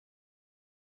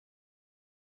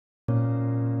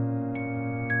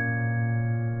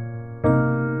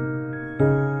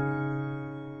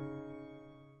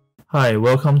Hi,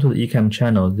 welcome to the eChem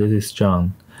channel. This is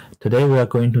John. Today we are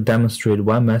going to demonstrate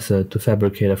one method to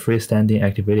fabricate a freestanding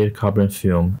activated carbon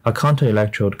film, a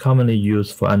counter-electrode commonly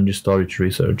used for energy storage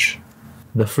research.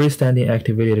 The freestanding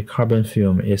activated carbon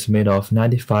film is made of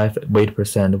 95 weight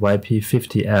percent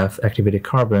YP50F activated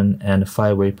carbon and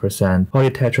 5 weight percent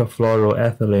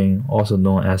polytetrafluoroethylene, also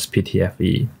known as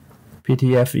PTFE.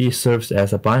 PTFE serves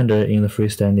as a binder in the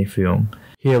freestanding film.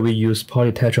 Here we use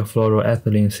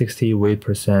polytetrafluoroethylene 60 weight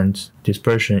percent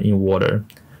dispersion in water.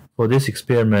 For this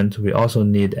experiment, we also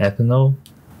need ethanol,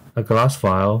 a glass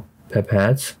vial,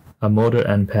 pipettes, a motor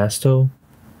and pestle,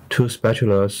 2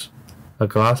 spatulas, a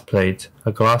glass plate,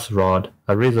 a glass rod,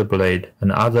 a razor blade,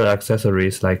 and other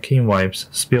accessories like kiln wipes,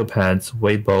 spill pads,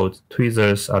 weight bolts,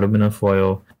 tweezers, aluminum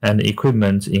foil, and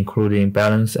equipment including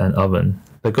balance and oven.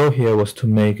 The goal here was to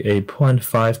make a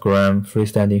 0.5 gram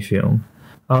freestanding film.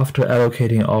 After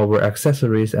allocating our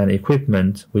accessories and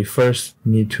equipment, we first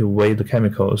need to weigh the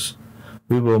chemicals.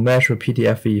 We will measure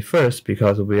PTFE first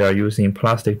because we are using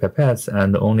plastic pipettes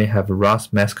and only have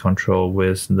rough mass control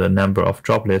with the number of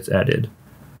droplets added.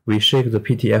 We shake the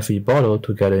PTFE bottle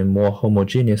to get a more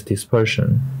homogeneous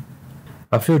dispersion.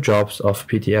 A few drops of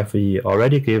PTFE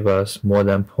already gave us more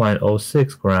than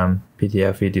 0.06 gram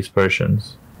PTFE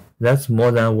dispersions. That's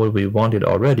more than what we wanted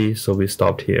already, so we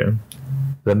stopped here.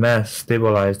 The mass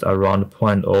stabilized around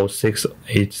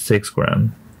 0.0686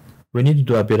 gram. We need to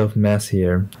do a bit of math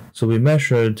here, so we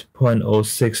measured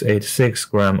 0.0686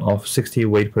 gram of 60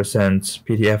 weight percent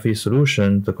PTFE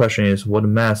solution. The question is, what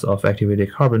mass of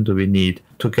activated carbon do we need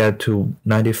to get to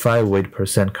 95 weight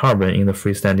percent carbon in the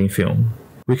freestanding film?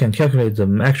 We can calculate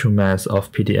the actual mass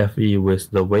of PTFE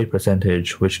with the weight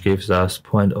percentage, which gives us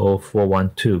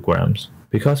 0.0412 grams.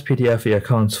 Because PTFE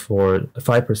accounts for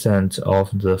 5%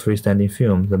 of the freestanding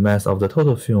film, the mass of the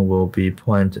total film will be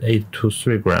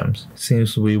 0.823 grams.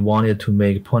 Since we wanted to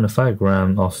make 0.5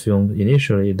 gram of film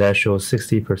initially, that shows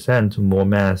 60% more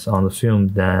mass on the film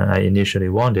than I initially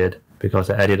wanted, because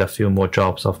I added a few more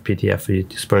drops of PTFE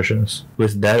dispersions.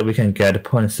 With that, we can get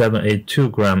 0.782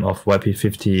 gram of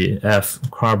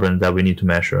YP50F carbon that we need to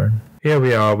measure. Here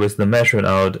we are with the measured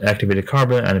out activated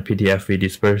carbon and PTFE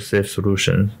dispersive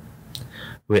solution.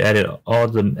 We added all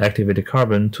the activated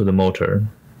carbon to the motor.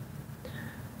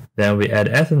 Then we add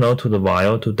ethanol to the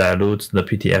vial to dilute the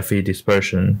PTFE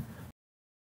dispersion.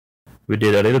 We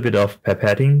did a little bit of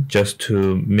pipetting just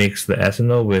to mix the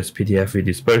ethanol with PTFE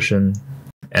dispersion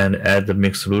and add the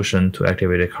mixed solution to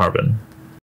activated carbon.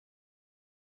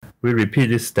 We repeat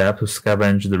this step to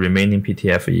scavenge the remaining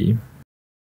PTFE.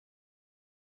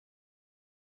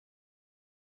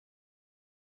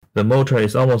 The motor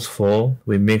is almost full.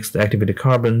 We mix the activated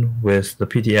carbon with the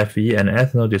PTFE and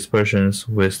ethanol dispersions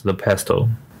with the pestle.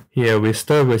 Here we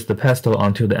stir with the pestle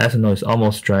until the ethanol is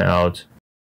almost dry out.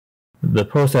 The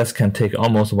process can take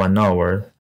almost 1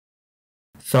 hour.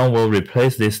 Some will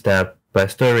replace this step by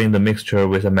stirring the mixture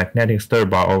with a magnetic stir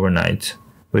bar overnight,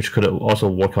 which could also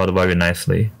work out very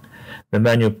nicely. The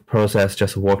manual process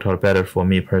just worked out better for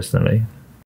me personally.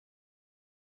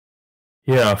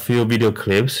 Here are a few video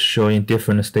clips showing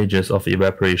different stages of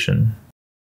evaporation.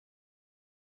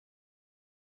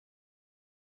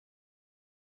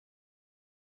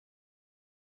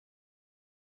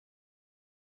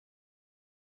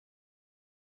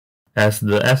 As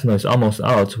the ethanol is almost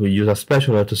out, we use a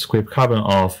spatula to scrape carbon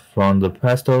off from the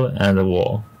pestle and the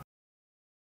wall.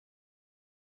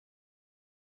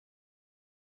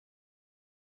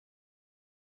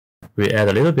 We add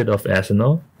a little bit of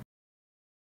ethanol.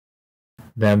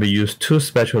 Then we use 2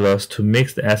 spatulas to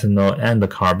mix the ethanol and the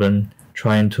carbon,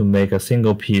 trying to make a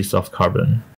single piece of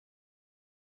carbon.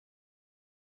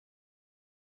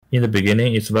 In the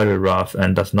beginning, it's very rough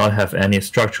and does not have any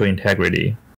structural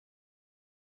integrity.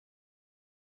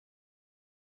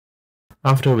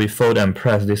 After we fold and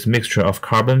press this mixture of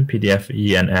carbon,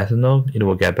 PTFE, and ethanol, it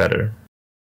will get better.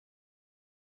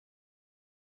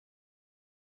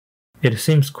 It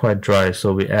seems quite dry,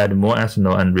 so we add more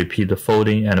ethanol and repeat the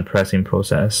folding and pressing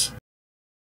process.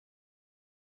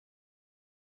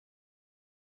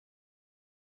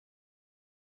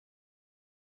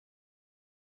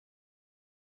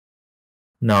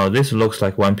 Now this looks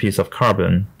like one piece of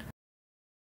carbon.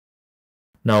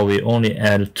 Now we only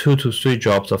add 2 to 3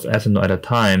 drops of ethanol at a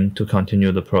time to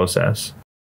continue the process.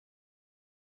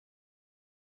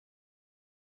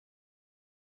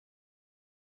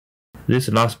 This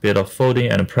last bit of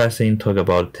folding and pressing took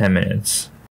about 10 minutes.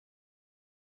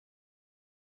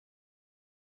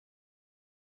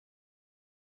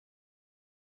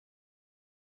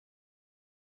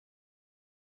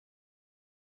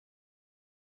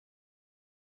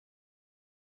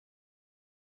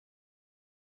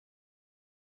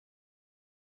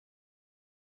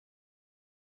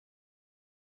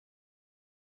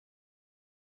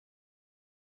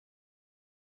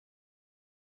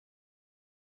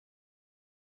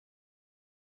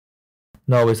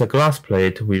 Now with a glass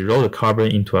plate, we roll the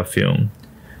carbon into a film.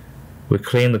 We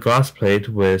clean the glass plate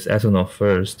with ethanol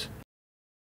first.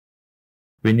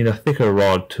 We need a thicker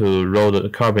rod to roll the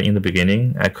carbon in the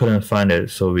beginning. I couldn't find it,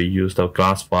 so we used a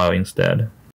glass vial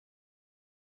instead.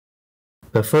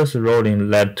 The first rolling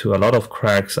led to a lot of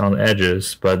cracks on the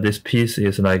edges, but this piece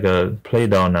is like a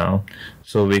play-doh now,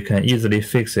 so we can easily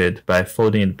fix it by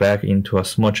folding it back into a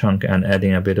small chunk and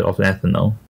adding a bit of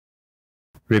ethanol.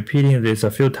 Repeating this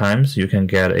a few times, you can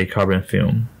get a carbon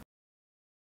film.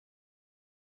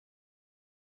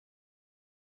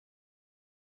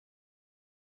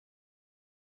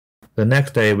 The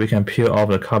next day, we can peel off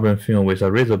the carbon film with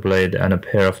a razor blade and a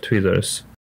pair of tweezers.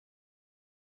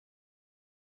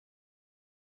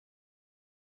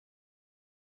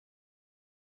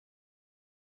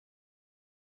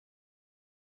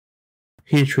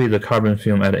 Heat treat the carbon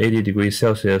film at 80 degrees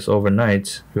Celsius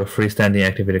overnight. Your freestanding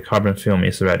activated carbon film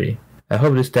is ready. I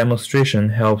hope this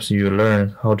demonstration helps you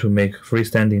learn how to make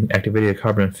freestanding activated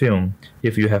carbon film.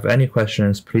 If you have any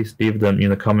questions, please leave them in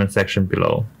the comment section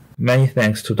below. Many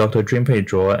thanks to Dr. Junpei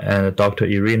Zhuo and Dr.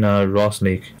 Irina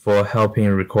Roslik for helping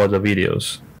record the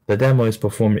videos. The demo is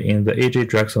performed in the A.J.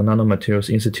 Drexel Nanomaterials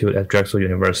Institute at Drexel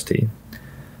University.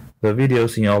 The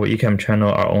videos in our eChem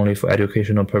channel are only for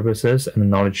educational purposes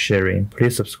and knowledge sharing.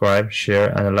 Please subscribe,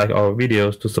 share, and like our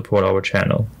videos to support our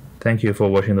channel. Thank you for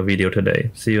watching the video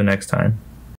today. See you next time.